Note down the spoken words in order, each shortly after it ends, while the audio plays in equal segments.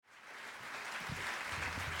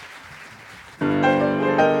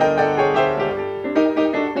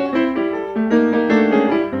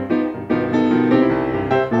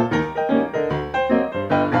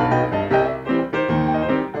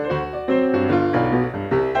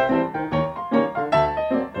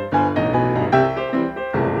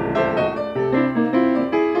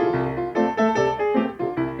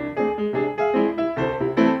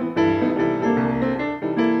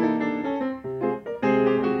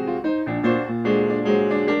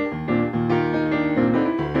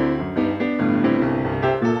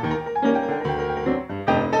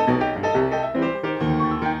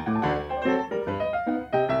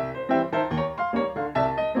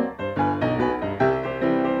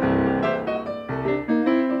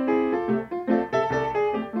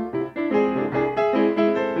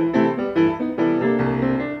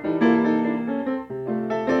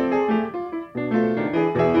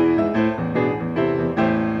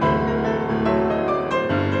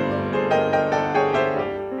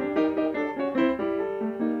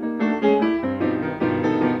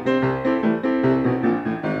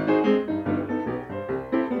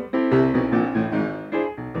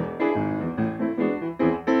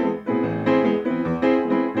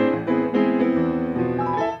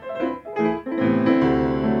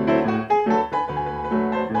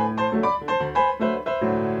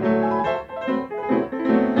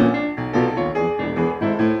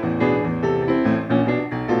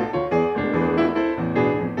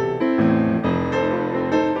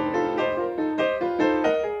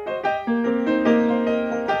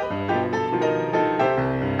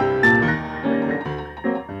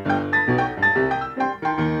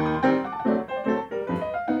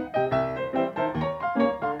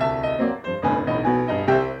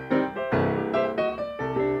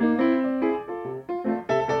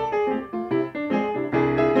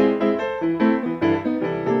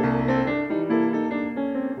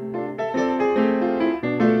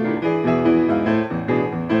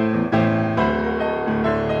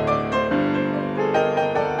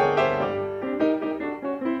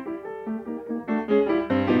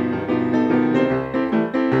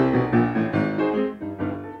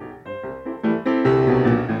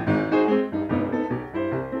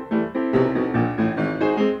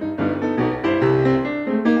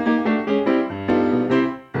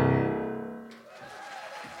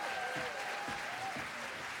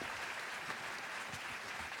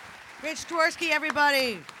Rich Dworsky,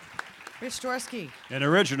 everybody. Rich Dworsky. An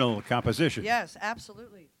original composition. Yes,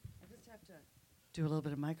 absolutely. I just have to do a little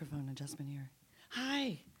bit of microphone adjustment here.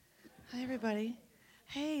 Hi. Hi, everybody.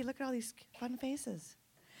 Hey, look at all these fun faces.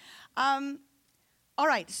 All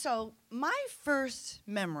right, so my first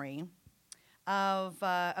memory of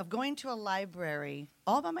going to a library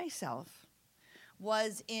all by myself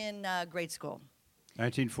was in grade school.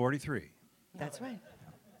 1943. That's right.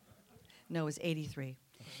 No, it was 83.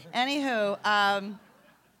 Anywho,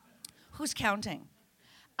 who's counting?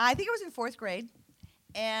 I think it was in 4th grade,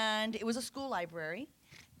 and it was a school library.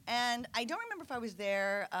 And I don't remember if I was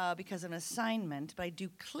there because of an assignment, but I do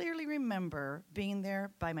clearly remember being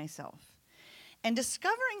there by myself and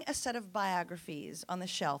discovering a set of biographies on the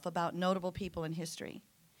shelf about notable people in history.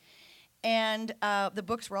 And the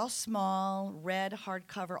books were all small, red,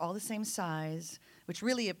 hardcover, all the same size, which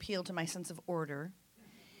really appealed to my sense of order.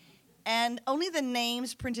 And only the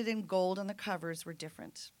names printed in gold on the covers were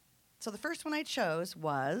different. So the first one I chose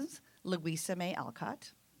was Louisa May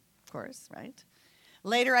Alcott, of course, right?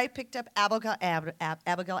 Later I picked up Abigail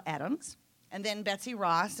Adams, and then Betsy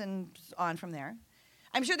Ross, and on from there.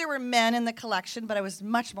 I'm sure there were men in the collection, but I was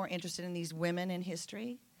much more interested in these women in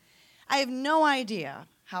history. I have no idea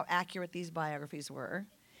how accurate these biographies were.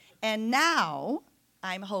 And now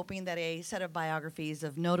I'm hoping that a set of biographies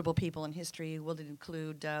of notable people in history will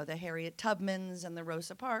include the Harriet Tubmans and the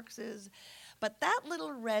Rosa Parkses. But that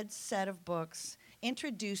little red set of books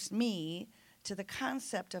introduced me to the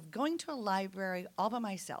concept of going to a library all by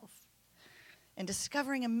myself and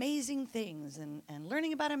discovering amazing things and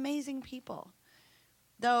learning about amazing people.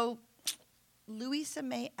 Though Louisa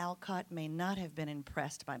May Alcott may not have been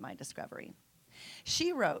impressed by my discovery.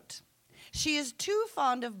 She wrote, "She is too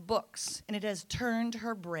fond of books, and it has turned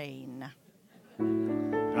her brain."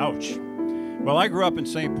 Ouch. Well, I grew up in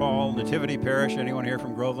St. Paul, Nativity Parish. Anyone here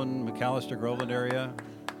from Groveland, McAllister, Groveland area?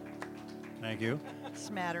 Thank you.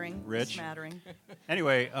 Smattering. Rich. Smattering.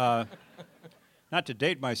 Anyway, not to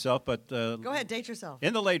date myself, but Go ahead, date yourself.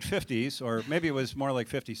 in the late 50s, or maybe it was more like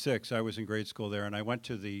 56, I was in grade school there, and I went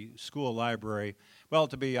to the school library. Well,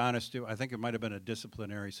 to be honest, I think it might have been a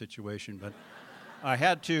disciplinary situation, but I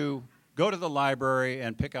had to go to the library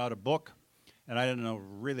and pick out a book, and I didn't know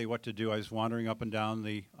really what to do. I was wandering up and down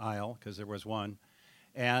the aisle, because there was one,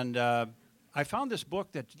 and I found this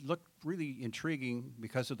book that looked really intriguing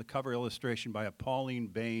because of the cover illustration by a Pauline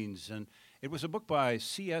Baines, and it was a book by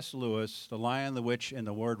C.S. Lewis, The Lion, the Witch, and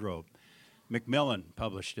the Wardrobe. Macmillan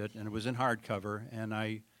published it, and it was in hardcover, and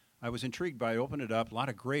I was intrigued by it. I opened it up, a lot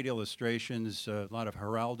of great illustrations, a lot of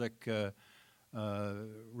heraldic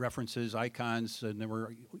references, icons, and there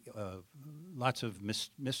were lots of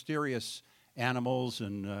mysterious animals,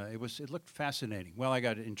 and it looked fascinating. Well, I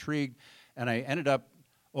got intrigued, and I ended up,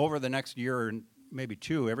 over the next year and maybe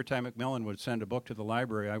two, every time Macmillan would send a book to the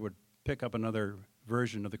library, I would pick up another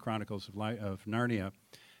version of the Chronicles of Narnia.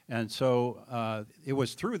 And so it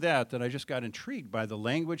was through that I just got intrigued by the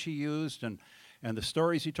language he used and the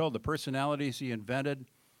stories he told, the personalities he invented,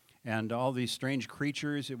 and all these strange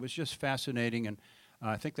creatures. It was just fascinating, and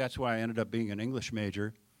I think that's why I ended up being an English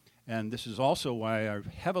major. And this is also why I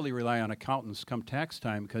heavily rely on accountants come tax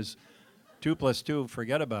time, because 2 + 2,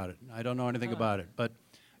 forget about it. I don't know anything about it. But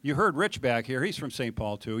you heard Rich back here. He's from St.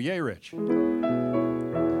 Paul, too. Yay, Rich.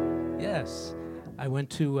 Yes. I went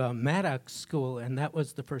to Maddox School, and that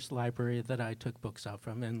was the first library that I took books out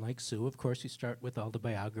from. And like Sue, of course, you start with all the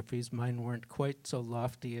biographies. Mine weren't quite so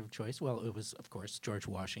lofty of choice. Well, it was, of course, George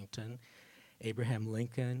Washington, Abraham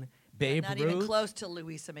Lincoln, Babe Not Ruth. even close to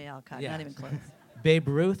Louisa May Alcott. Yeah. Not even close. Babe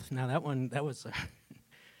Ruth. Now that was...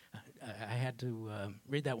 I had to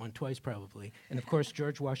read that one twice probably. And of course,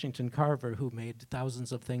 George Washington Carver, who made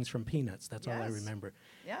thousands of things from peanuts. That's all I Yes. remember.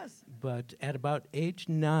 Yes. But at about age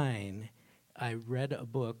 9, I read a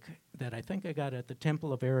book that I think I got at the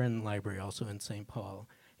Temple of Aaron Library, also in St. Paul.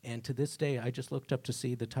 And to this day, I just looked up to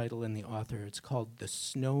see the title and the author. It's called The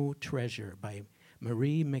Snow Treasure by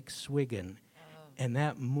Marie McSwiggan. And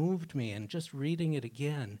that moved me. And just reading it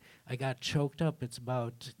again, I got choked up. It's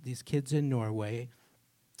about these kids in Norway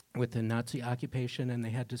with the Nazi occupation, and they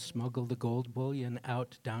had to smuggle the gold bullion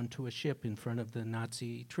out down to a ship in front of the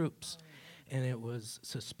Nazi troops. And it was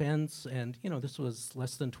suspense, and this was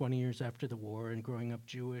less than 20 years after the war, and growing up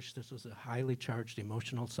Jewish, this was a highly charged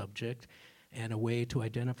emotional subject and a way to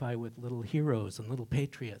identify with little heroes and little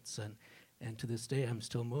patriots. And to this day, I'm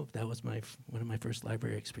still moved. That was one of my first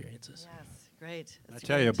library experiences. Yes. Great. I That's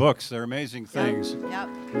tell you, great. books, they're amazing things. Yep.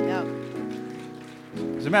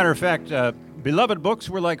 As a matter of fact, beloved books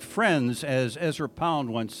were like friends, as Ezra Pound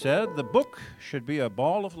once said. The book should be a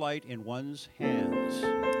ball of light in one's hands.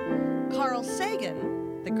 Carl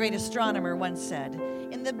Sagan, the great astronomer, once said,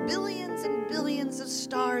 "In the billions and billions of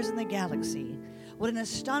stars in the galaxy, what an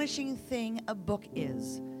astonishing thing a book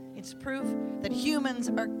is. It's proof that humans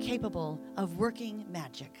are capable of working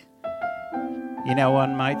magic." You know,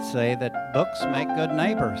 one might say that books make good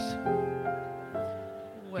neighbors.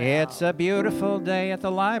 Well, It's a beautiful day at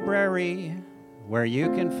the library, where you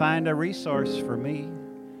can find a resource for me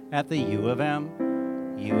at the U of M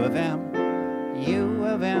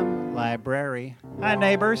library. Hi,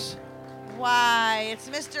 neighbors. why, it's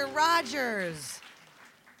Mr. Rogers.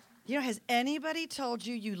 Has anybody told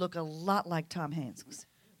you you look a lot like Tom Hanks?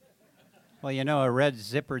 Well, a red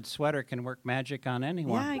zippered sweater can work magic on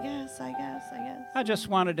anyone. Yeah, I guess. I just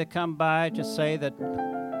wanted to come by to say that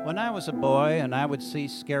when I was a boy and I would see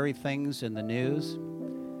scary things in the news,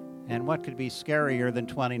 and what could be scarier than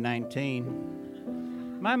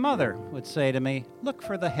 2019, my mother would say to me, "Look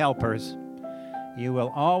for the helpers. You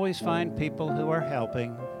will always find people who are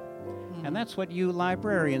helping." And that's what you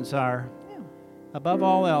librarians are. Yeah. Above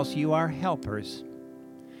all else, you are helpers.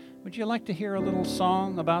 Would you like to hear a little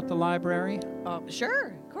song about the library? Sure,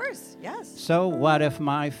 of course, yes. So what if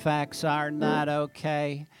my facts are not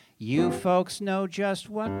okay? You folks know just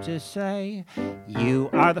what to say.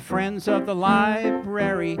 You are the friends of the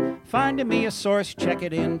library. Finding me a source, check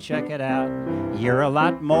it in, check it out. You're a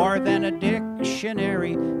lot more than a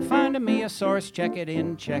dictionary. Finding me a source, check it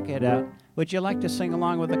in, check it out. Would you like to sing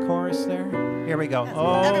along with the chorus there? Here we go. Yes,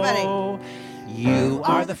 Oh, everybody. you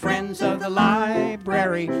are the friends of the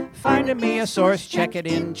library. Finding me a source, check it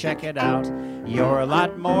in, check it out. You're a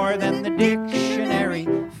lot more than the dictionary.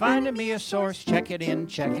 Finding me a source, check it in,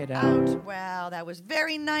 check it out. Wow, that was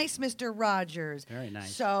very nice, Mr. Rogers. Very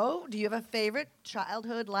nice. So, do you have a favorite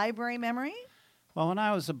childhood library memory? Well, when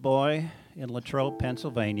I was a boy in Latrobe,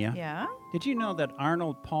 Pennsylvania, Yeah? did you know that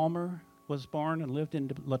Arnold Palmer was born and lived in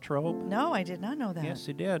Latrobe? No, I did not know that. Yes,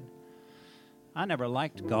 he did. I never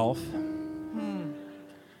liked golf.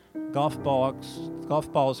 Golf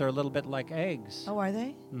balls are a little bit like eggs. Oh, are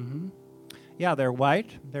they? Yeah, they're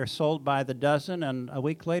white. They're sold by the dozen, and a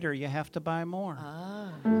week later you have to buy more.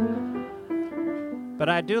 Ah. But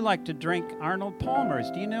I do like to drink Arnold Palmer's.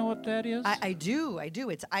 Do you know what that is? I do.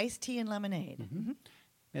 It's iced tea and lemonade.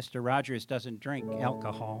 Mr. Rogers doesn't drink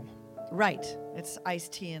alcohol. Right. It's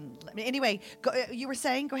iced tea and anyway, you were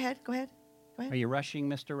saying, go ahead. Go Are ahead. you rushing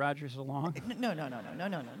Mr. Rogers along? No.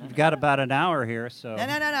 You've got about an hour here, so.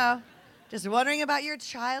 No. Just wondering about your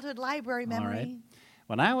childhood library All memory. right.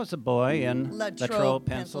 When I was a boy in Latrobe,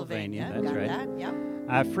 Pennsylvania, that's Got right, that? Yep.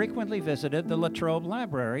 I frequently visited the Latrobe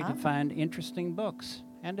Library Oh. to find interesting books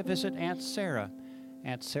and to visit Aunt Sarah.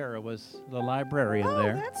 Aunt Sarah was the librarian Oh,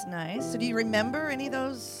 there. that's nice. So do you remember any of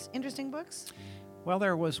those interesting books? Well,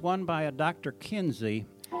 there was one by a Dr. Kinsey.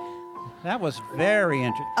 That was very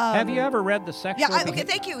interesting. Have you ever read the sexual? Yeah, okay,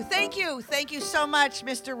 thank you so much,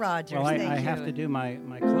 Mr. Rogers. Well, I Thank you. have to do my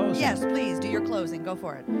closing. Yes, please, do your closing. Go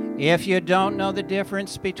for it. If you don't know the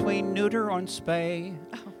difference between neuter and spay,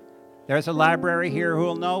 there's a library here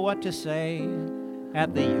who'll know what to say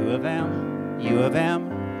at the U of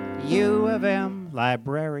M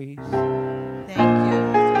libraries. Thank you.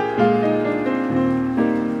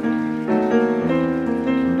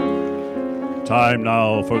 Time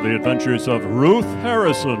now for the adventures of Ruth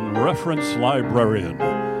Harrison, reference librarian,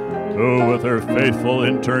 who, with her faithful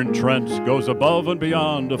intern Trent, goes above and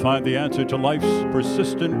beyond to find the answer to life's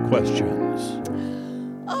persistent questions.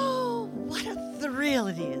 Oh, what a thrill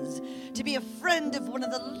it is to be a friend of one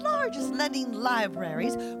of the largest lending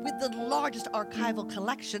libraries with the largest archival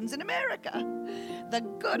collections in America, the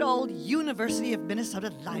good old University of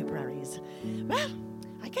Minnesota Libraries. Well,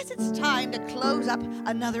 I guess it's time to close up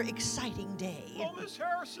another exciting day. Oh, Miss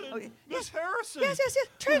Harrison! Oh, yes. Miss Harrison! Yes.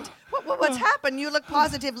 Trent, what's happened? You look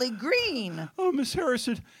positively green. Oh, Miss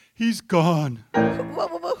Harrison, he's gone.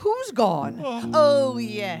 Who's gone? Oh,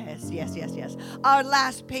 yes. Our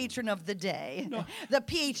last patron of the day, the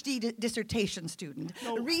PhD dissertation student,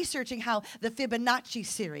 researching how the Fibonacci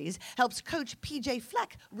series helps Coach PJ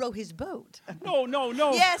Fleck row his boat. No.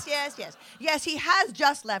 Yes, he has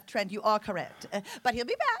just left, Trent. You are correct. But he'll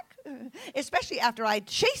be back, especially after I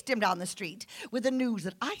chased him down the street with the news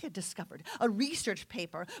that I had discovered a research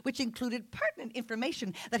paper which included pertinent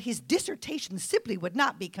information that his dissertation simply would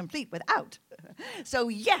not be complete without. So,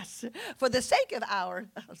 yes, for the sake of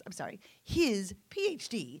his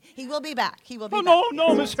PhD, he will be back. He will be back.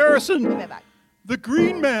 No, Miss Harrison. He'll be back. The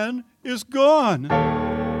Green Man is gone.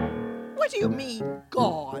 What do you mean,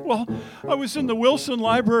 gone? Well, I was in the Wilson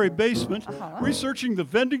Library basement researching the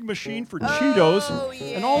vending machine for Cheetos. Oh,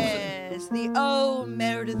 yes, And all of a the O.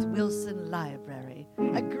 Meredith Wilson Library,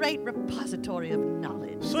 a great repository of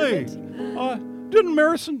knowledge. Say, isn't it? didn't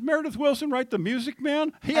Meredith Wilson write The Music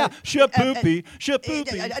Man? Yeah, shapoopy,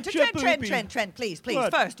 shapoopy. Trent, please.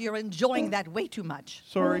 What? First, you're enjoying that way too much.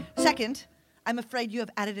 Sorry. Second, I'm afraid you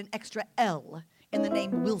have added an extra L in the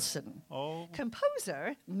name Wilson. Oh.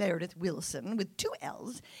 Composer Meredith Wilson, with 2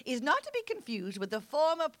 L's, is not to be confused with the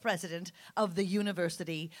former president of the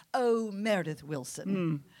university, O. Meredith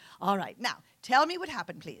Wilson. All right, now, tell me what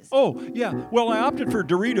happened, please. Oh, yeah. Well, I opted for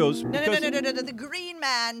Doritos No, because... the green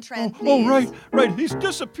man, Trent, Oh, please. right. He's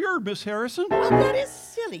disappeared, Miss Harrison. Well, that is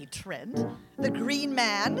silly, Trent. The Green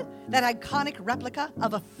Man, that iconic replica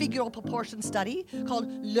of a figural proportion study called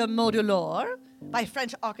Le Modulor by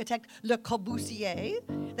French architect Le Corbusier,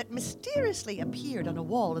 that mysteriously appeared on a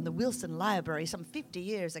wall in the Wilson Library some 50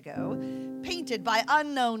 years ago, painted by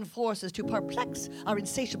unknown forces to perplex our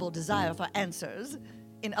insatiable desire for answers.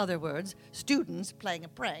 In other words, students playing a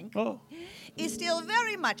prank, is still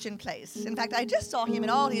very much in place. In fact, I just saw him in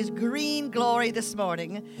all his green glory this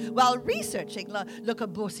morning while researching Le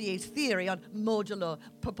Corbusier's theory on modular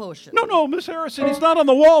proportion. No, Miss Harrison, he's not on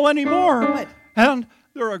the wall anymore. What? And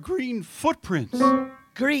there are green footprints.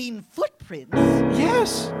 Green footprints?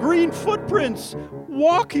 Yes, green footprints.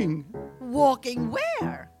 Walking Walking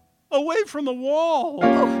where? away from the wall.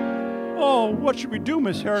 Oh, what should we do,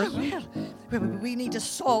 Miss Harrison? Well, we need to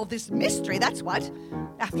solve this mystery, that's what.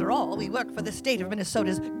 After all, we work for the state of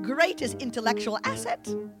Minnesota's greatest intellectual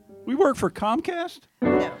asset. We work for Comcast?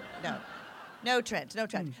 No, Trent.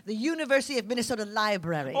 The University of Minnesota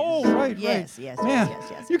Library. Oh, right. Yes. Man,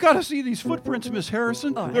 you got to see these footprints, Miss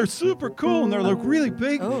Harrison. All right. They're super cool and they look really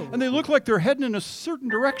big. Oh. And they look like they're heading in a certain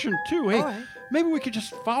direction, too. Hey, All right. maybe we could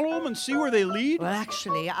just follow them and see where they lead? Well,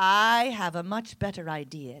 actually, I have a much better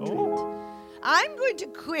idea, Trent. I'm going to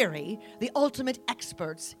query the ultimate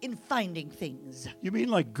experts in finding things. You mean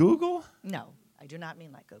like Google? No, I do not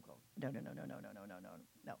mean like Google. No.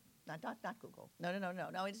 Not Google.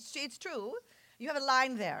 No. It's true. You have a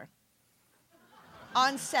line there.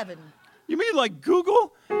 On 7. You mean like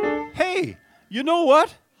Google? Hey, you know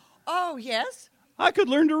what? Oh, yes? I could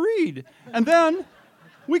learn to read. And then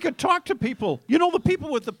we could talk to people. You know the people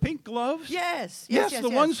with the pink gloves? Yes. The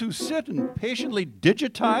ones who sit and patiently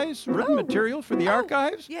digitize written material for the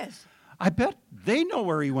archives? Yes. I bet they know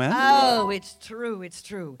where he went. Oh, it's true, it's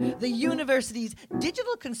true. The university's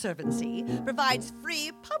Digital Conservancy provides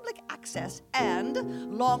free public access and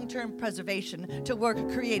long-term preservation to work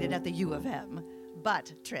created at the U of M.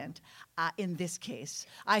 But, Trent, in this case,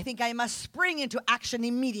 I think I must spring into action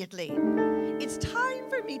immediately. It's time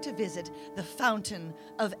for me to visit the Fountain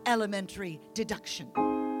of Elementary Deduction.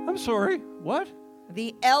 I'm sorry, what?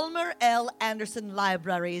 The Elmer L. Anderson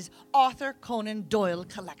Library's Arthur Conan Doyle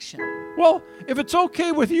collection. Well, if it's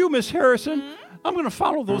okay with you, Miss Harrison, I'm going to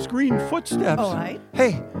follow those green footsteps. All right.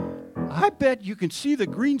 Hey, I bet you can see the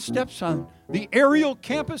green steps on the Aerial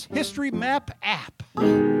Campus History Map app.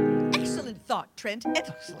 Excellent thought, Trent.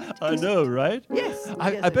 Excellent. I know, right? Yes.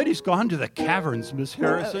 I bet he's gone to the caverns, Miss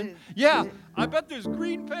Harrison. Yeah, I bet there's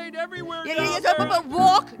green paint everywhere. down there. But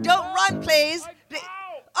walk, don't run, please.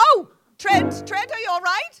 Oh, Trent, are you all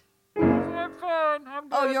right? I'm fine. I'm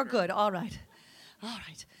Oh, you're good. All right. All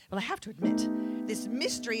right. Well, I have to admit, this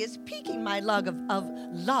mystery is piquing my love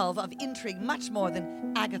of intrigue much more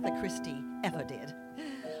than Agatha Christie ever did.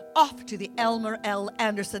 Off to the Elmer L.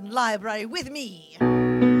 Anderson Library with me.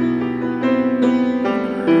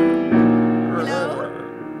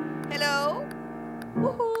 Hello?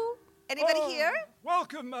 Woohoo! Anybody here?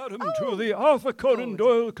 Welcome, madam, to the Arthur Conan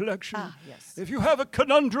Doyle collection. Ah, yes. If you have a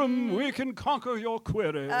conundrum, we can conquer your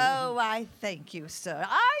query. Oh, I thank you, sir.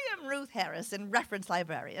 I am Ruth Harrison, reference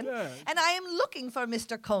librarian, Yes. and I am looking for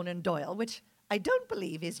Mr. Conan Doyle, which I don't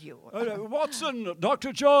believe is you. Watson,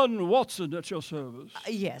 Dr. John Watson at your service.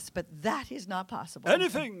 Yes, but that is not possible.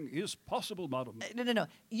 Anything is possible, madam. No.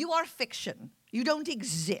 You are fiction. You don't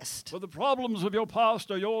exist. For the problems of your past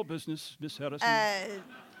are your business, Miss Harrison.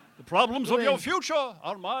 The problems of well- your future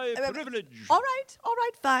are my privilege. All right,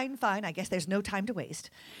 fine. I guess there's no time to waste.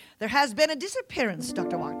 There has been a disappearance,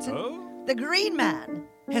 Dr. Watson. Oh? The Green Man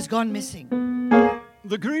has gone missing.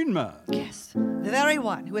 The Green Man. Yes, the very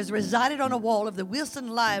one who has resided on a wall of the Wilson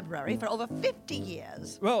Library for over 50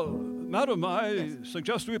 years. Well, madam, I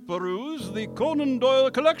suggest we peruse the Conan Doyle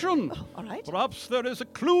collection. All right. Perhaps there is a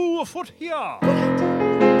clue afoot here.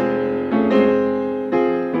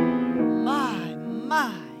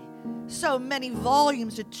 My. So many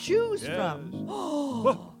volumes to choose Yes. from.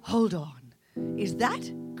 Oh, hold on. Is that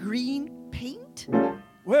green paint?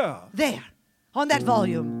 Where? There, on that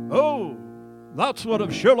volume. Oh, that's one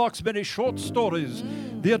of Sherlock's many short stories,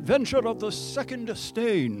 The Adventure of the Second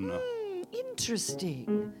Stain.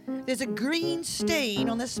 Interesting. There's a green stain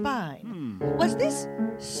on the spine. Was this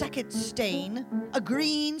second stain a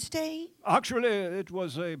green stain? Actually, it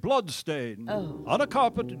was a blood stain Oh. on a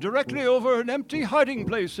carpet directly over an empty hiding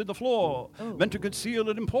place in the floor, meant to conceal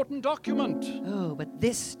an important document. Oh, but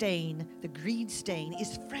this stain, the green stain,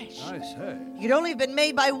 is fresh. I say. It could only have been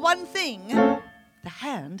made by one thing, the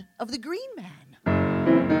hand of the Green Man.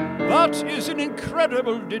 That is an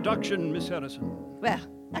incredible deduction, Miss Harrison. Well,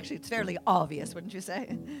 actually, it's fairly obvious, wouldn't you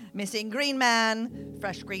say? Missing Green Man,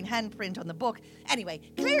 fresh green handprint on the book. Anyway,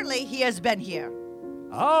 clearly he has been here.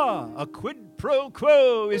 Ah, a quid pro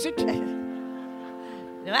quo, is it?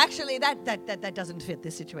 No, actually, that doesn't fit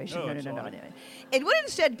this situation. Oh, No. sorry. Anyway. It would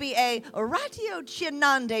instead be a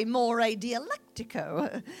ratiocinande more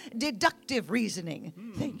dialectico, deductive reasoning.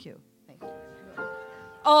 Thank you.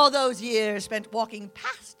 All those years spent walking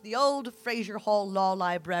past the old Fraser Hall Law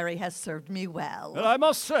Library has served me well. Well, I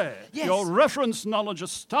must say, Yes. your reference knowledge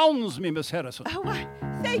astounds me, Miss Harrison. Oh, why,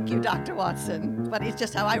 thank you, Dr. Watson. But it's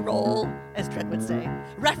just how I roll, as Trent would say.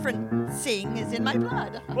 Referencing is in my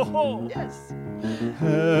blood. Oh. Yes.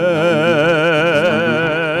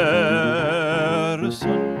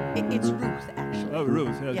 Harrison. It's Ruth, actually. Oh,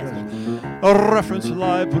 Ruth, yes, Yes. yes. A reference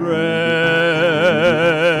librarian.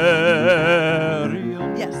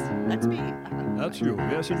 Yes, that's me. That's you,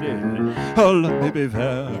 yes, indeed. Oh, let me be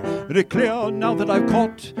very clear now that I've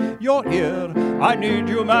caught your ear. I need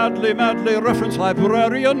you madly, reference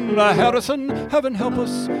librarian. Harrison, heaven help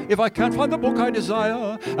us if I can't find the book I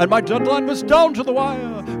desire. And my deadline was down to the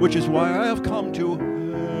wire, which is why I have come to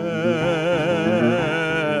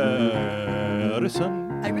Harrison.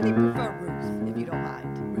 I really prefer Ruth, if you don't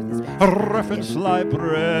mind. Ruth is better. Reference Yes.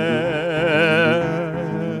 librarian.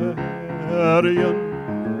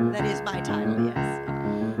 That is my title, yes.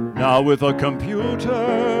 Now with a computer,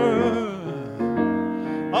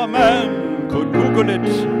 a man could Google it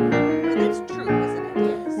Well, that's true, isn't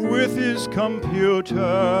it? Yes. with his computer.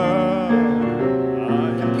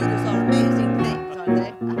 Computers are amazing things, aren't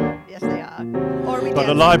they? Yes, they are. Or we But a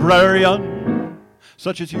dance- librarian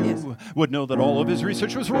such as you Yes. would know that all of his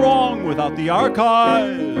research was wrong without the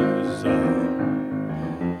archives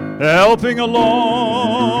helping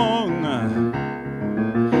along.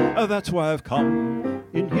 That's why I've come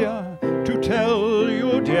in here to tell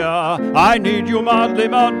you, dear. I need you madly,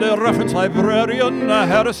 reference librarian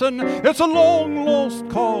Harrison. It's a long lost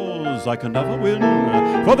cause I can never win,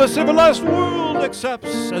 for the civilized world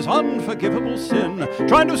accepts as unforgivable sin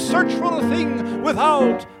trying to search for a thing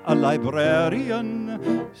without a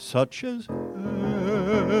librarian such as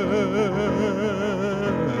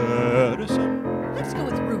Harrison. Let's go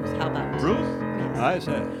with Ruth. How about Ruth? Yes. I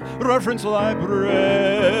say, reference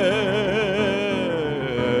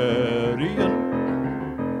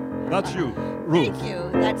librarian. That's you, Ruth. Thank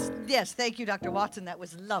you. Yes, thank you, Dr. Watson. That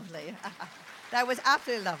was lovely. That was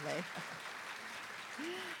absolutely lovely.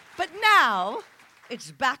 But now,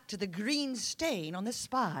 it's back to the green stain on the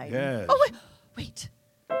spine. Yes. Oh, wait.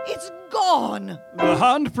 It's gone. The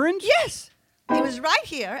handprint? Yes. It was right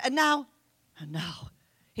here, and now,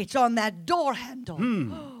 it's on that door handle.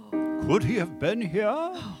 Could he have been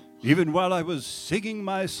here? Even while I was singing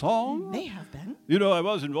my song? May have been. You know, I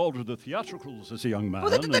was involved with the theatricals as a young man. Oh,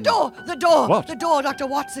 the and- door, What? the door, Dr.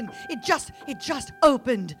 Watson. It just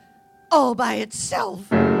opened all by itself.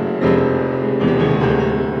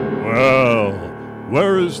 Well,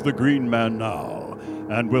 where is the green man now?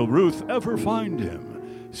 And will Ruth ever find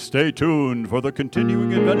him? Stay tuned for the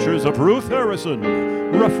continuing adventures of Ruth Harrison,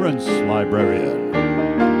 reference librarian.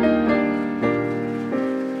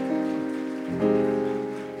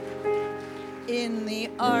 In the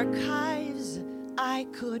archives, I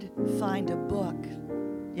could find a book.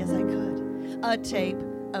 Yes, I could. A tape,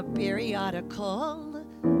 a periodical.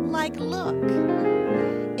 Like, look,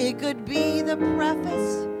 it could be the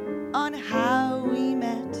preface on how we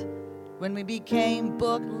met when we became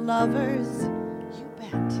book lovers. You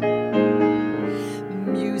bet.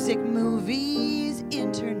 Music, movies,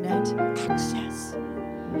 internet access,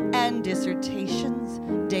 and dissertations,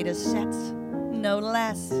 data sets, no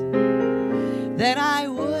less. Then I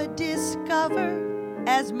would discover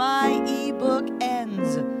as my ebook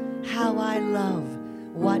ends how I love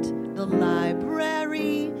what the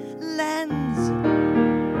library lends.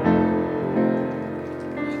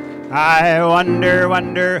 I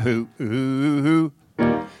wonder who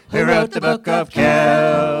wrote the Book of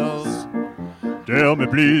Kells. Tell me,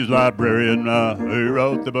 please, librarian, who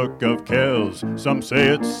wrote the Book of Kells? Some say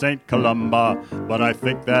it's St. Columba, but I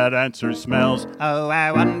think that answer smells. Oh,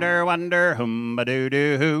 I wonder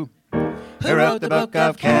who wrote the Book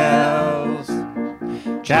of Kells.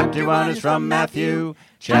 Chapter 1 is from Matthew,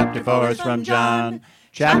 chapter 4 is from John,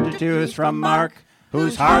 chapter 2 is from Mark,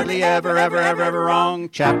 who's hardly ever wrong.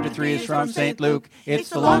 Chapter 3 is from St. Luke, it's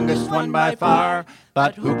the longest one by far,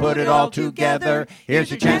 but who put it all together? Here's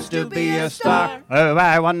your chance to be a star. Oh,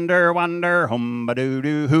 I wonder who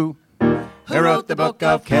wrote the Book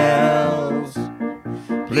of Kells.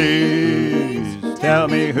 Please Tell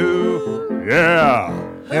me who Yeah.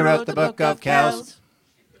 wrote the Book of Kells.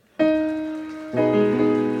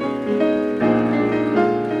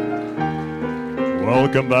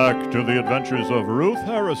 Welcome back to the adventures of Ruth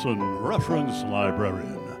Harrison, reference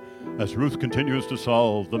librarian, as Ruth continues to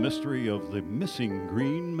solve the mystery of the missing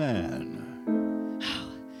green man.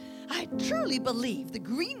 I truly believe the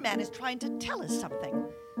Green Man is trying to tell us something.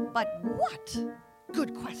 But what?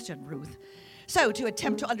 Good question, Ruth. So, to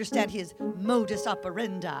attempt to understand his modus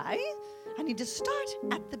operandi, I need to start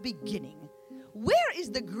at the beginning. Where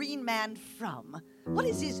is the Green Man from? What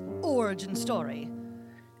is his origin story?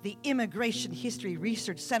 The Immigration History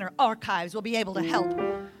Research Center archives will be able to help.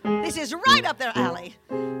 This is right up their alley.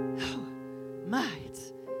 Oh, my,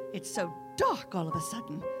 it's so dark all of a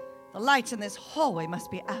sudden. The lights in this hallway must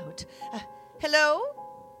be out. Hello?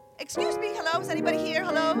 Excuse me, hello? Is anybody here?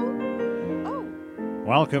 Hello? Oh,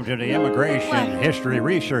 Welcome to the Immigration Well- History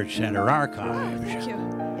Research Center archives. thank you.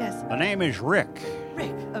 Yes, The name is Rick.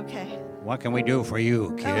 Rick, okay. What can we do for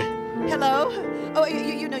you, kid? Hello? Oh,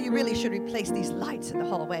 you know, you really should replace these lights in the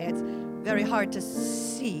hallway. It's very hard to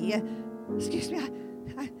see. Excuse me,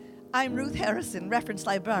 I'm Ruth Harrison, reference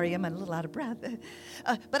librarian. I'm a little out of breath.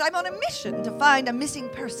 But I'm on a mission to find a missing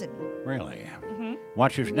person. Really?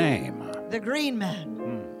 What's his name? The Green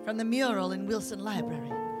Man from the mural in Wilson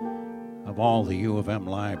Library. Of all the U of M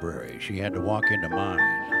libraries, she had to walk into mine.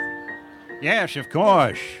 Yes, of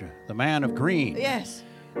course. The man of green. Yes.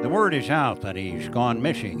 The word is out that he's gone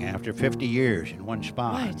missing after 50 years in one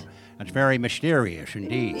spot. Right. That's very mysterious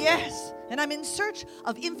indeed. Yes. And I'm in search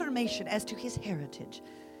of information as to his heritage.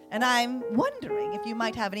 And I'm wondering if you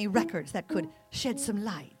might have any records that could shed some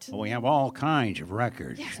light. Well, we have all kinds of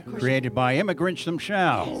records Yes, of course. created by immigrants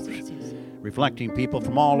themselves, Yes. reflecting people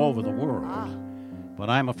from all over the world. Ah. But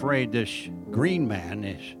I'm afraid this green man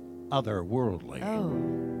is otherworldly.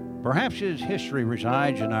 Oh. Perhaps his history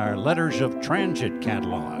resides in our Letters of Transit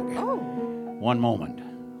catalog. Oh. One moment.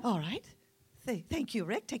 All right. Thank you,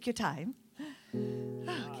 Rick. Take your time.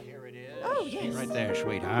 Here it is. Oh, yes. Right there,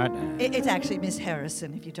 sweetheart. It's actually Miss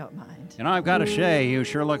Harrison, if you don't mind. And I've got to say, you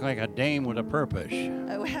sure look like a dame with a purpose.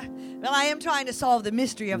 Well, I am trying to solve the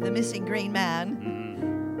mystery of the missing green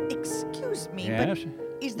man. Excuse me, Yes?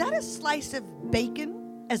 but is that a slice of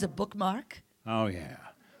bacon as a bookmark? Oh, yeah.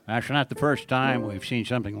 That's not the first time we've seen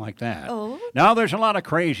something like that. Oh? Now, there's a lot of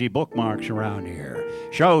crazy bookmarks around here.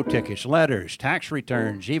 Show tickets, letters, tax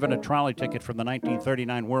returns, even a trolley ticket from the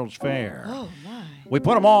 1939 World's Fair. Oh, my. We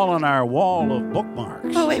put them all on our wall of bookmarks.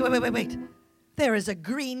 Oh, wait. There is a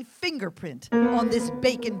green fingerprint on this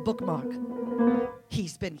bacon bookmark.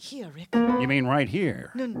 He's been here, Rick. You mean right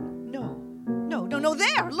here? No,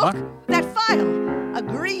 there, look. What? That file. A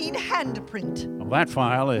green handprint. Well, that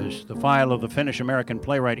file is the file of the Finnish-American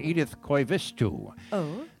playwright Edith Koivisto.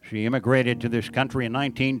 Oh? She immigrated to this country in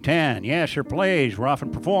 1910. Yes, her plays were often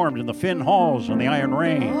performed in the Finn halls on the Iron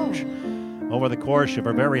Range. Over the course of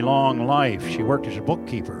her very long life, she worked as a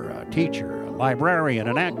bookkeeper, a teacher, a librarian,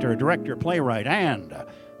 an actor, a director, playwright, and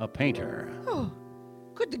a painter. Oh,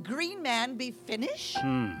 could the green man be Finnish?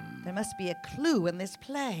 There must be a clue in this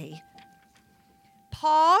play.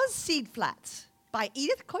 Pa's Seed Flats by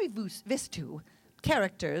Edith Koivisto.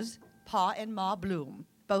 Characters, Pa and Ma Bloom,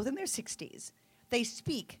 both in their 60s. They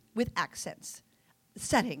speak with accents.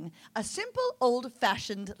 Setting, a simple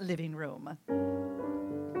old-fashioned living room.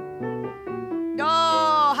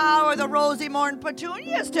 Oh, how are the rosy morn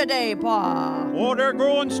petunias today, Pa? Oh, they're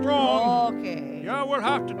growing strong. Okay. Yeah, we'll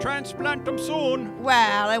have to transplant them soon.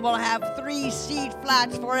 Well, I will have 3 seed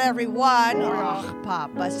flats for every one. Oh,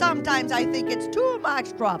 Papa, sometimes I think it's too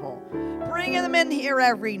much trouble. Bringing them in here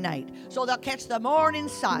every night so they'll catch the morning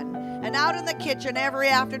sun and out in the kitchen every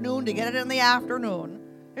afternoon to get it in the afternoon.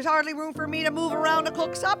 There's hardly room for me to move around to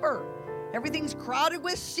cook supper. Everything's crowded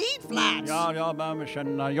with seed flats. Yeah, Mama,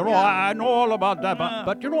 I know all about that, but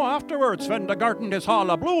afterwards, when the garden is all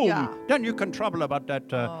abloom, then you can trouble about that.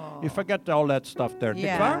 You forget all that stuff there,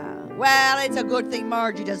 Yeah. Well, it's a good thing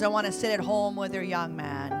Margie doesn't want to sit at home with her young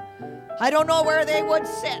man. I don't know where they would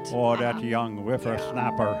sit. Oh, that young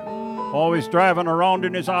whippersnapper. Always driving around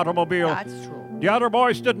in his automobile. That's true. The other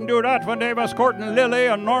boys didn't do that when they was courting Lily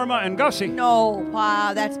and Norma and Gussie. No,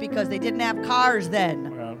 Pa, that's because they didn't have cars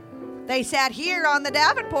then. Well, They sat here on the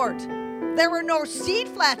Davenport. There were no seed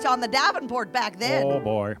flats on the Davenport back then. oh,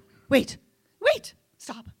 boy. Wait,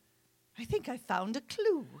 stop. I think I found a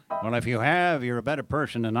clue. Well, if you have, you're a better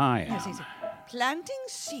person than I am. Yes. Planting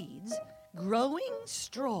seeds, growing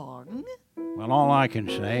strong. Well, all I can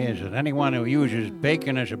say is that anyone who uses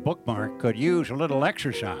bacon as a bookmark could use a little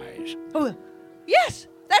exercise. Oh, yes,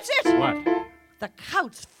 that's it. What? The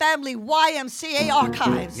Couts Family YMCA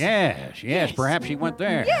Archives. Yes, perhaps he went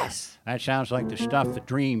there. Yes. That sounds like the stuff that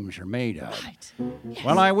dreams are made of. Right. Yes.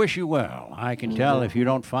 Well, I wish you well. I can tell if you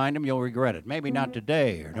don't find him, you'll regret it. Maybe not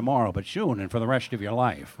today or tomorrow, but soon and for the rest of your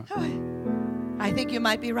life. I think you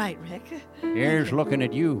might be right, Rick. Here's looking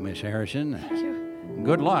at you, Miss Harrison. Thank you.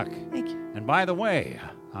 Good luck. Thank you. And by the way,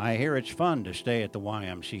 I hear it's fun to stay at the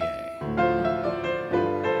YMCA.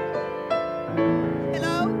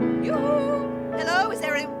 Hello? Yoo-hoo! Hello? Is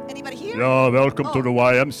there anybody here? Yeah, welcome to Oh. the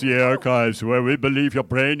YMCA archives, where we believe your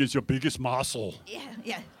brain is your biggest muscle.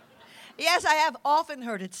 Yeah. Yes, I have often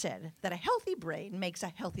heard it said that a healthy brain makes a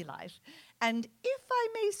healthy life. And if I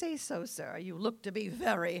may say so, sir, you look to be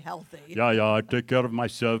very healthy. Yeah, I take care of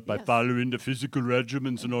myself by Yes. following the physical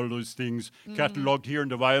regimens and all those things cataloged here in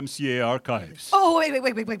the YMCA archives. Oh,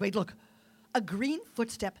 wait, look. A green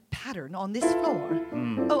footstep pattern on this floor.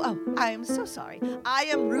 Oh, I'm so sorry. I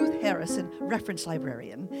am Ruth Harrison, reference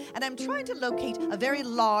librarian, and I'm trying to locate a very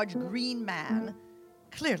large green man.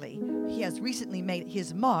 Clearly, he has recently made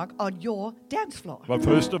his mark on your dance floor. Well,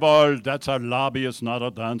 first of all, that's our lobby, it's not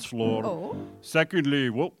a dance floor. Oh? Secondly,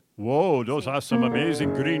 whoa, those are some amazing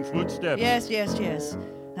green footsteps. Yes.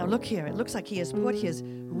 Now look here. It looks like he has put his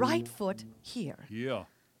right foot here. Yeah.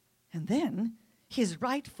 And then his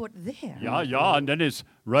right foot there. Yeah, and then his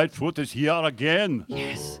right foot is here again.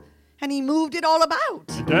 Yes. And he moved it all about.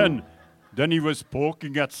 Then he was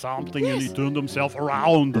poking at something and he Yes. turned himself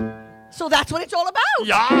around. So that's what it's all about.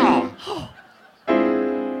 Yeah!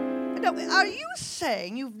 Now, are you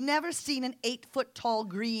saying you've never seen an 8-foot-tall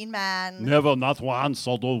green man? Never, not once,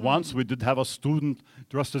 although once we did have a student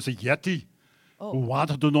dressed as a Yeti who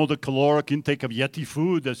wanted to know the caloric intake of Yeti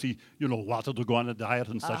food as he, wanted to go on a diet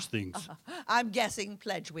and such things. I'm guessing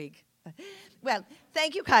Pledge Week. Well,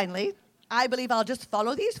 thank you kindly. I believe I'll just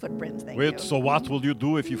follow these footprints, thank you. Wait, so what will you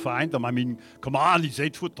do if you find them? I mean, come on, he's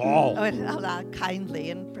 8 foot tall. Oh, and I'll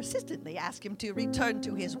kindly and persistently ask him to return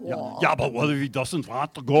to his wall. Yeah, but what if he doesn't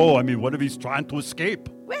want to go? I mean, what if he's trying to escape?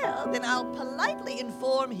 Well, then I'll politely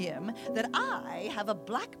inform him that I have a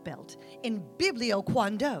black belt in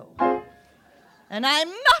Biblioquando. And I'm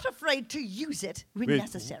not afraid to use it when Wait,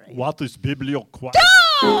 necessary. what is biblioquando?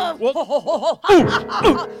 Oh!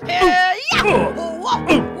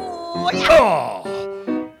 What? Yeah.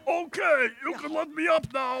 Okay, you can let me up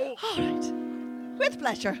now. All right. With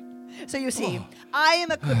pleasure. So you see, I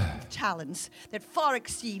am equipped with talents that far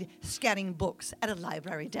exceed scanning books at a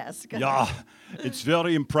library desk. Yeah, it's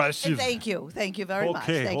very impressive. Thank you very much.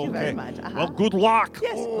 Okay, Thank you very much. Well, good luck.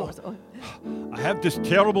 Yes, of Oh, course. Oh, I have this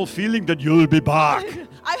terrible feeling that you'll be back.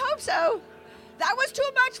 I hope so. That was too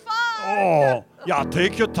much fun. Oh, yeah,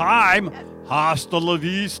 take your time. Hasta la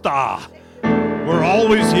vista. We're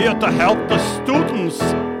always here to help the students.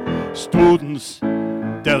 Students,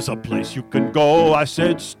 there's a place you can go. I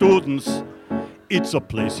said students. It's a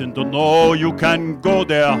place in the know. You can go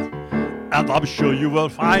there. And I'm sure you will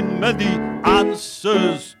find many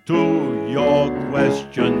answers to your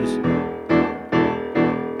questions.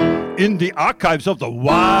 In the archives of the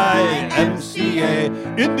YMCA.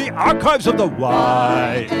 In the archives of the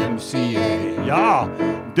YMCA. Yeah,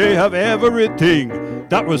 they have everything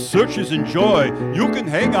that researchers enjoy. You can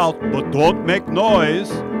hang out, but don't make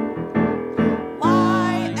noise.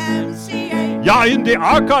 YMCA. Yeah, in the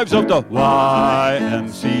archives of the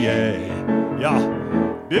YMCA. Yeah,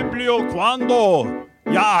 Biblioquando.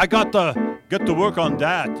 Yeah, I got to get to work on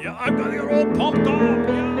that. Yeah, I got to get all pumped up.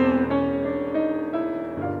 Yeah.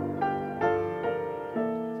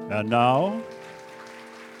 And now,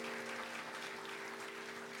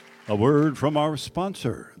 a word from our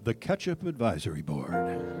sponsor, the Ketchup Advisory Board.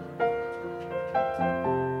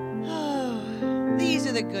 These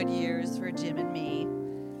are the good years for Jim and me.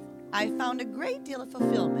 I found a great deal of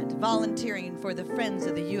fulfillment volunteering for the Friends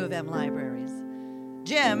of the U of M Libraries.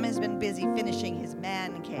 Jim has been busy finishing his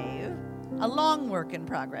man cave, a long work in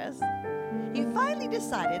progress. He finally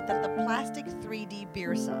decided that the plastic 3D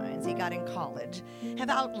beer signs he got in college have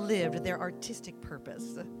outlived their artistic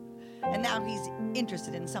purpose. And now he's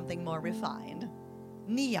interested in something more refined,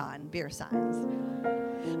 neon beer signs.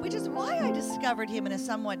 Which is why I discovered him in a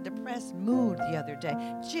somewhat depressed mood the other day.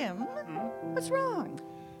 Jim, what's wrong?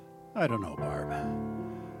 I don't know, Barb.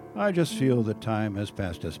 I just feel that time has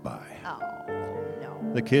passed us by. Oh,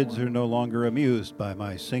 no. The kids are no longer amused by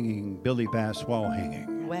my singing Billy Bass wall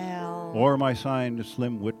hanging Well, or my signed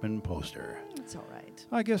Slim Whitman poster. it's all right.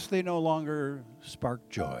 I guess they no longer spark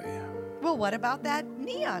joy. Well, what about that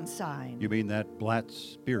neon sign? You mean that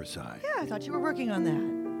Blatz beer sign? Yeah, I thought you were working on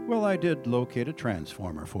that. Well, I did locate a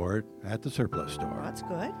transformer for it at the surplus Well, store, that's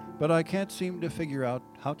good. but I can't seem to figure out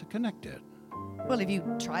how to connect it. Well, have you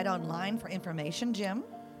tried online for information, Jim?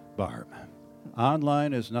 Barb,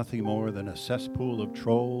 online is nothing more than a cesspool of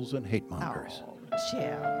trolls and hate mongers. Oh,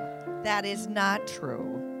 Jim, that is not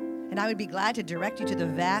true. And I would be glad to direct you to the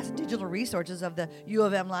vast digital resources of the U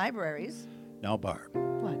of M libraries. Now, Barb,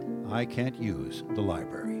 What? I can't use the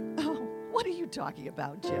library. Oh, what are you talking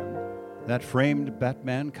about, Jim? That framed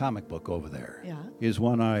Batman comic book over there Yeah? is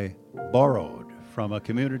one I borrowed from a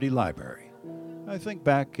community library. I think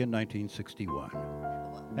back in 1961.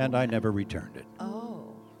 And I never returned it.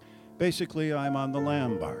 Oh. Basically, I'm on the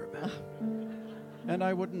lam, Barb. And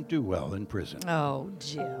I wouldn't do well in prison. Oh,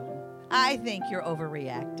 Jim. I think you're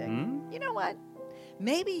overreacting. You know what?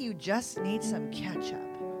 Maybe you just need some ketchup.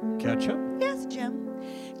 Ketchup? Yes, Jim.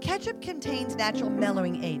 Ketchup contains natural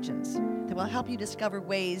mellowing agents that will help you discover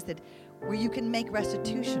ways where you can make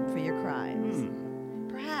restitution for your crimes.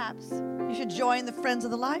 Perhaps you should join the Friends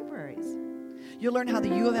of the Libraries. You'll learn how the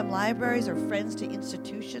U of M libraries are friends to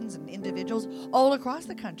institutions and individuals all across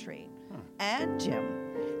the country. And, Jim,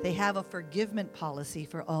 they have a forgivement policy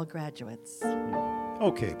for all graduates.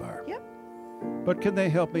 Okay, Barb. Yep. But can they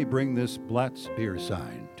help me bring this Blatz beer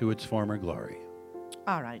sign to its former glory?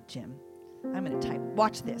 All right, Jim. I'm going to type.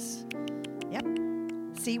 Watch this. Yep.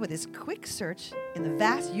 See, with this quick search in the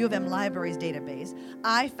vast U of M libraries database,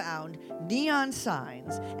 I found Neon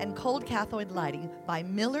Signs and Cold Cathode Lighting by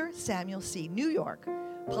Miller Samuel C., New York,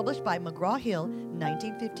 published by McGraw-Hill,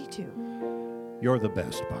 1952. You're the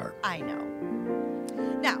best, Barb. I know.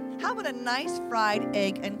 Now, how about a nice fried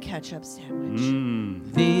egg and ketchup sandwich?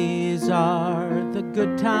 These are the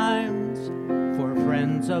good times for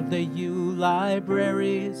Friends of the U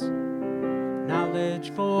libraries.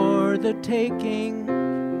 Knowledge for the taking,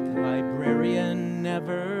 the librarian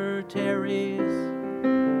never tarries.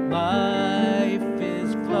 Life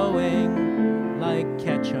is flowing like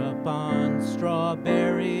ketchup on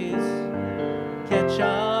strawberries.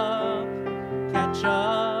 Ketchup,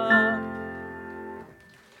 ketchup.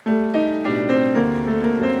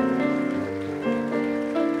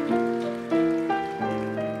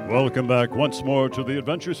 Welcome back once more to the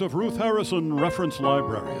adventures of Ruth Harrison, reference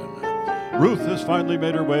librarian. Ruth has finally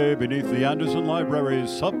made her way beneath the Anderson Library's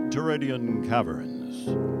subterranean caverns.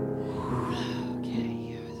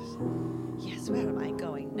 Okay. Yes, where am I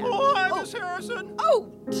going now? Oh, hi, Miss Harrison.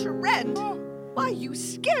 Oh, Trent! Why, you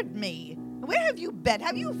scared me. Where have you been?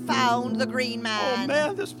 Have you found the Green Man? Oh,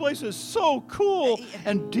 man, this place is so cool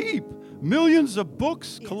and deep. Millions of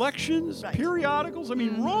books, Yes. collections, Right. periodicals. I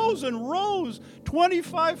mean, rows and rows,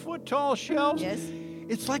 25-foot tall shelves. Yes.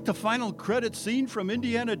 It's like the final credit scene from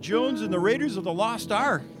Indiana Jones and the Raiders of the Lost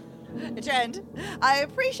Ark. Trent, I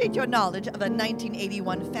appreciate your knowledge of a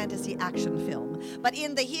 1981 fantasy action film, but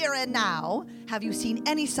in the here and now, have you seen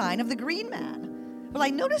any sign of the Green Man? Well,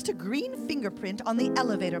 I noticed a green fingerprint on the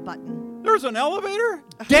elevator button. There's an elevator?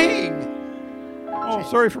 Dang! Oh,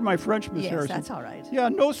 sorry for my French, Miss Yes, Harrison. that's all right. Yeah,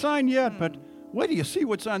 no sign yet, but wait till you see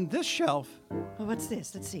what's on this shelf. Well, what's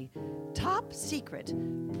this? Let's see. Top secret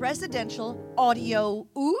presidential audio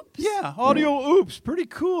oops? Yeah, audio oops. Pretty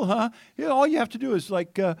cool, huh? Yeah, all you have to do is,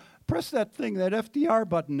 press that thing, that FDR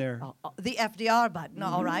button there. The FDR button.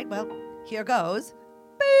 All right, well, here goes.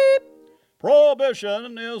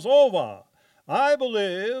 Prohibition is over. I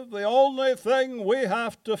believe the only thing we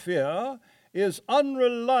have to fear is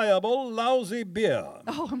unreliable, lousy beer.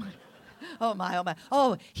 Oh, my. Oh, my, oh, my.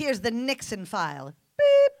 Oh, here's the Nixon file.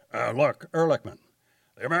 Look, Ehrlichman,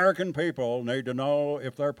 the American people need to know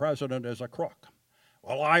if their president is a crook.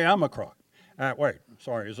 Well, I am a crook. Wait,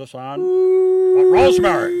 sorry, is this on?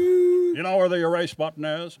 Rosemary, you know where the erase button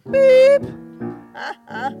is?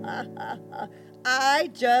 I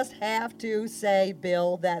just have to say,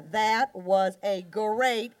 Bill, that was a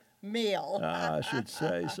great meal. I should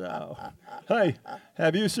say so. Hey,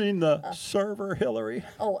 have you seen the server, Hillary?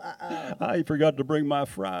 I forgot to bring my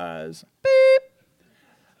fries. Beep.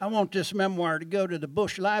 I want this memoir to go to the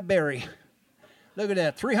Bush Library. Look at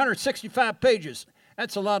that, 365 pages.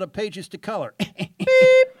 That's a lot of pages to color.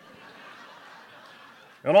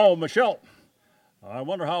 You know, Michelle, I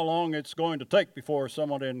wonder how long it's going to take before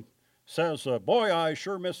someone says, boy, I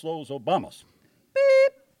sure miss those Obamas.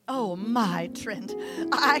 Oh, my, Trent.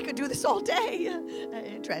 I could do this all day.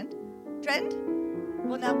 Trent?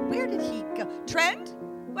 Well, now, where did he go? Trent?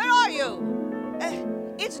 Where are you?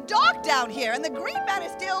 It's dark down here, and the Green Man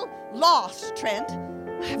is still lost, Trent.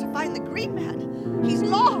 I have to find the Green Man. He's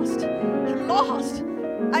lost. I'm lost.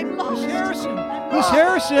 Miss Harrison! Miss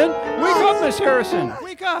Harrison! Wake up, Miss Harrison!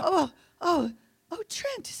 Wake up! Oh,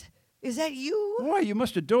 Trent, is that you? Boy, you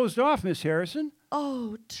must have dozed off, Miss Harrison.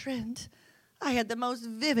 Oh, Trent, I had the most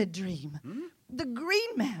vivid dream. The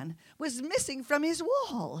Green Man was missing from his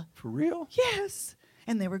wall. For real? Yes,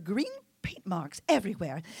 and there were green paint marks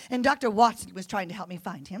everywhere. And Dr. Watson was trying to help me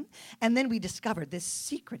find him. And then we discovered this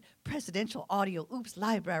secret presidential audio oops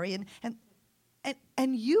library,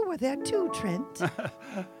 and you were there too, Trent.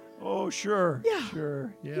 Oh, sure. Yeah.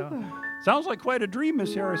 Sure, You yeah. were. Sounds like quite a dream,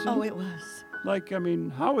 Miss Harrison. Oh, it was.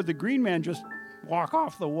 How would the Green Man just walk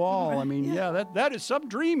off the wall? I mean, Yeah. that is some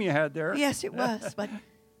dream you had there. Yes, it was, but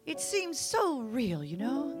it seems so real, you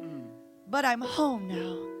know? But I'm home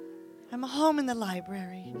now. I'm home in the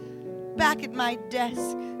library, back at my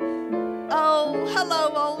desk. Oh,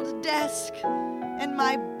 hello, old desk. And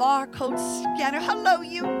my barcode scanner. Hello,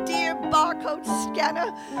 you dear barcode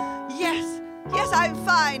scanner. Yes, I'm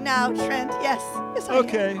fine now, Trent. Yes, I am.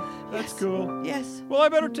 Okay, that's Yes. cool. Yes. Well, I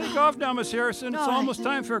better take off now, Miss Harrison. It's All right. almost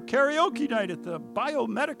time for karaoke night at the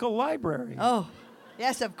Biomedical Library. Oh,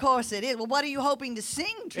 yes, of course it is. Well, what are you hoping to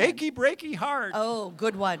sing, Trent? Achy Breaky Heart. Oh,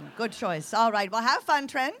 good one. Good choice. All right. Well, have fun,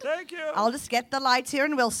 Trent. Thank you. I'll just get the lights here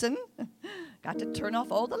in Wilson. Got to turn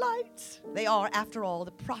off all the lights. They are, after all,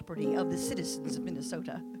 the property of the citizens of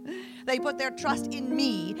Minnesota. They put their trust in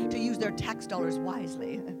me to use their tax dollars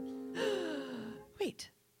wisely.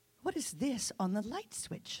 Wait, what is this on the light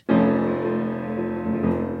switch?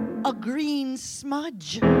 A green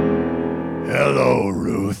smudge. Hello,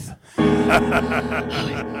 Ruth.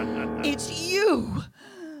 It's you.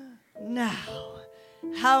 Now,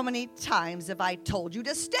 how many times have I told you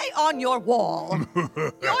to stay on your wall?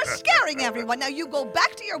 You're scaring everyone. Now you go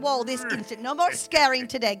back to your wall this instant. No more scaring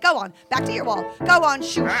today. Go on, back to your wall. Go on,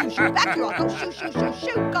 shoot. Back to your wall. Go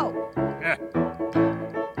shoot. Go.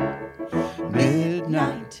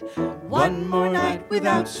 Midnight, one more night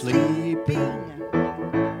without sleeping.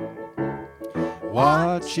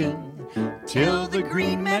 Watching till the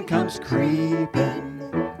Green Man comes creeping.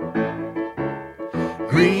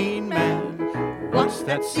 Green Man,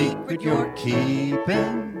 that secret you're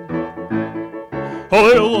keeping? Oh,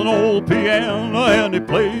 there's an old piano and he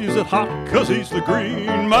plays it hot 'cause he's the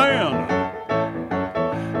Green Man.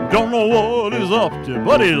 Don't know what he's up to,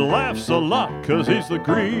 but he laughs a lot 'cause he's the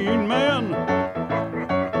Green Man.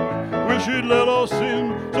 Wish he'd let us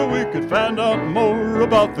in so we could find out more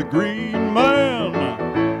about the Green Man.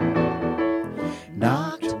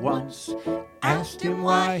 Knocked once, asked him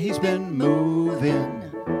why he's been moving.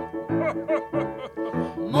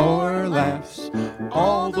 More laughs,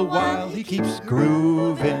 all the while he keeps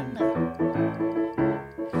grooving.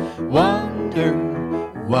 Wonder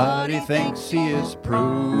what he thinks he is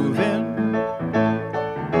proving.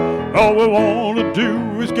 All we want to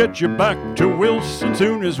do is get you back to Wilson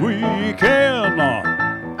soon as we can.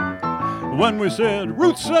 When we said,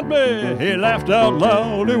 Ruth sent me, he laughed out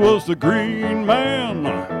loud, it was the Green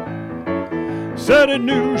Man. Said he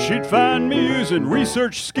knew she'd find me using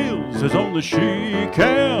research skills as only she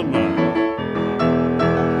can.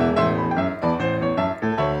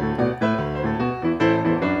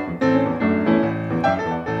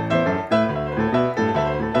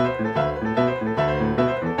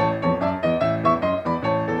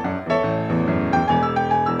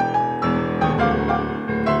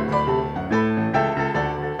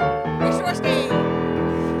 Resource day.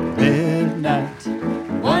 Midnight,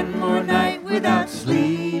 one more night without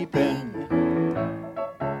sleeping.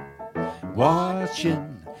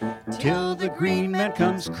 Watching till the Green Man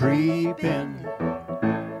comes creeping.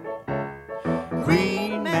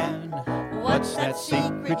 Green Man, what's that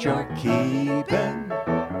secret you're keeping?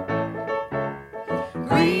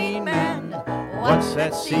 Green Man, what's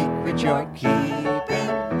that secret you're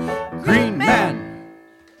keeping? Green Man.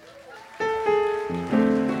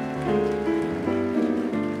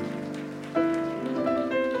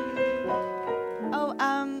 Oh,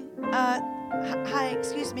 hi,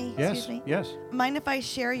 excuse me. Yes, Excuse me. yes. Mind if I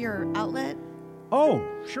share your outlet? Oh,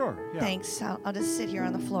 sure. Yeah. Thanks. I'll just sit here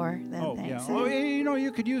on the floor then. Oh, Thanks. yeah. Oh, you know,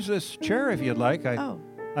 you could use this chair if you'd like.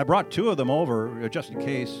 I brought two of them over just in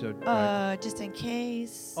case. Just in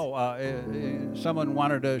case. Someone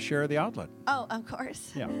wanted to share the outlet. Oh, of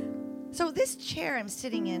course. Yeah. So this chair I'm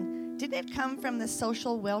sitting in, didn't it come from the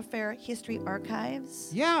Social Welfare History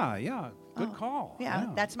Archives? Yeah, yeah. Good Oh, call. Yeah,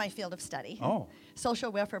 that's my field of study. Oh.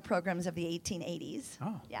 Social welfare programs of the 1880s.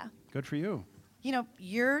 Oh. Yeah. Good for you. You know,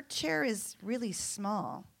 your chair is really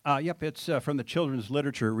small. Yep, it's from the Children's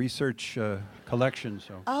Literature Research Collection.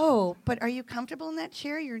 So. Oh, but are you comfortable in that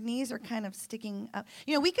chair? Your knees are kind of sticking up.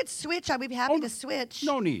 You know, we could switch. I would be happy to switch.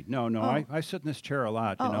 No need. No. Oh. I sit in this chair a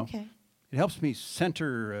lot. Oh, you know. okay. It helps me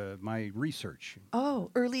center my research. Oh,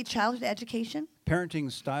 early childhood education? Parenting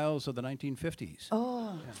styles of the 1950s.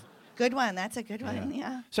 Oh, good one. That's a good one.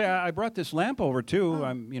 Yeah. Say, I brought this lamp over too.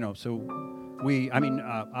 I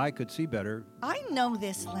could see better. I know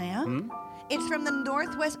this lamp. Hmm? It's from the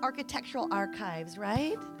Northwest Architectural Archives,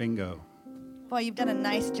 right? Bingo. Boy, you've done a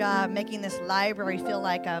nice job making this library feel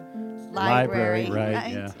like a library.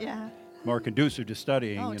 Right, Yeah. More conducive to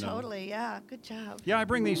studying. Oh, you know. totally. Yeah. Good job. Yeah, I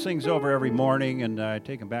bring these things over every morning and I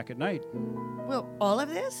take them back at night. Well, all of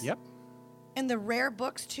this? Yep. And the rare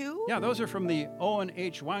books, too? Yeah, those are from the Owen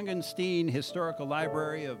H. Wangenstein Historical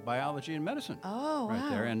Library of Biology and Medicine. Oh, right wow.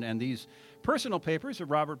 there. And these personal papers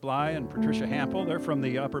of Robert Bly and Patricia Hampel, they're from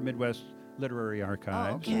the Upper Midwest Literary Oh,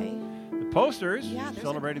 Archives. okay. The posters Yeah, there's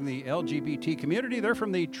celebrating the LGBT community, they're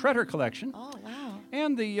from the Tretter Collection. Oh, wow.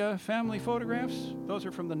 And the family photographs, those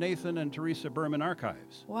are from the Nathan and Teresa Berman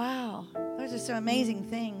Archives. Wow. Those are some amazing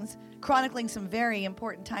things, chronicling some very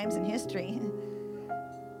important times in history.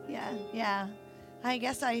 Yeah. I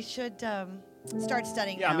guess I should start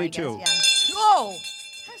studying Yeah, now, me I guess, too. Yeah. Whoa!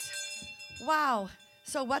 Wow.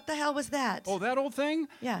 So what the hell was that? Oh, that old thing?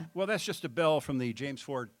 Yeah. Well, that's just a bell from the James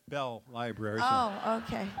Ford Bell Library. so- Oh,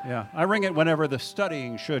 okay. Yeah, I ring it whenever the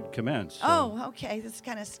studying should commence. so- Oh, okay. This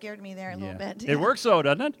kind of scared me there a yeah. little bit. It works though,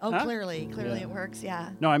 doesn't it? Oh, Huh? clearly Yeah. it works, yeah.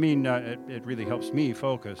 No, I mean, it really helps me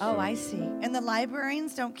focus. Oh, so- I see. And the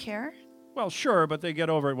librarians don't care? Well, sure, but they get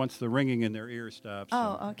over it once the ringing in their ear stops.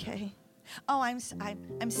 so- Oh, okay. Oh, I'm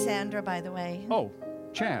Sandra, by the way. Oh,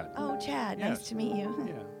 Chad. Oh, Chad, Yes. nice to meet you.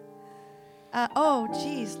 Yeah. Oh,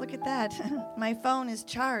 geez, look at that. My phone is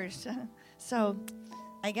charged. So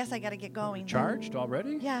I guess I got to get going. then. Charged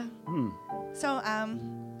already? Yeah. Hmm. So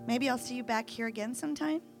maybe I'll see you back here again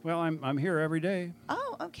sometime. Well, I'm here every day.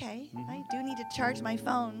 Oh, okay. I do need to charge my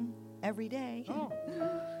phone every day. Oh.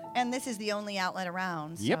 And this is the only outlet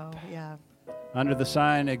around. So, Yep. yeah. Under the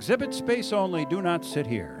sign, exhibit space only, do not sit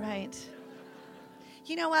here. Right.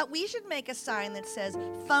 You know what? We should make a sign that says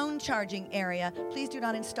phone charging area. Please do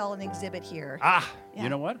not install an exhibit here. Ah, Yeah. you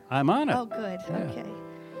know what? I'm on it. Oh, good. Yeah. Okay.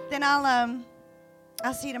 Then I'll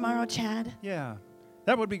I'll see you tomorrow, Chad. Yeah.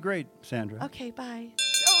 That would be great, Sandra. Okay, bye.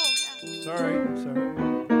 Oh, yeah. Sorry.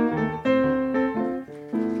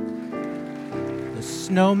 The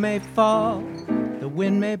snow may fall, the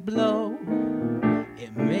wind may blow,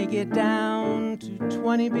 it may get down to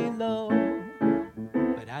 20 below,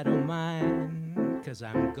 but I don't mind, 'cause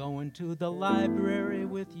I'm going to the library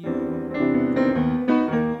with you.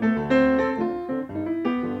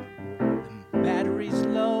 The battery's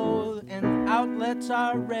low and outlets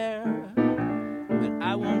are rare, but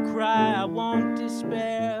I won't cry, I won't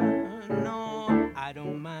despair. No, I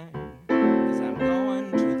don't mind, 'cause I'm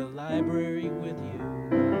going to the library with you.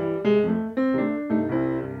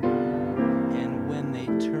 And when they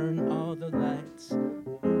turn all the lights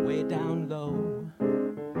way down low,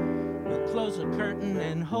 we'll close the curtain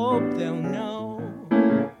and hope they'll know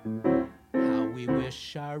how we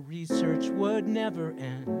wish our research would never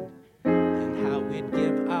end, and how we'd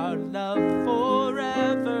give our love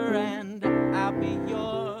forever. And I'll be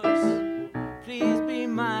yours, please be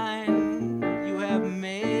mine. You have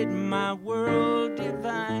made my world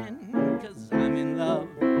divine, 'cause I'm in love,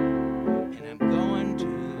 and I'm going to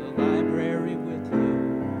the library with you.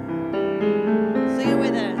 Sing it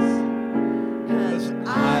with us. 'Cause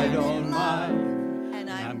I don't mind, and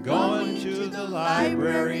I'm going to the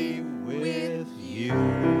library with you.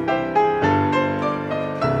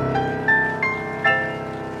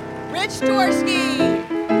 Rich Dworsky.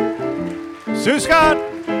 Sue Scott.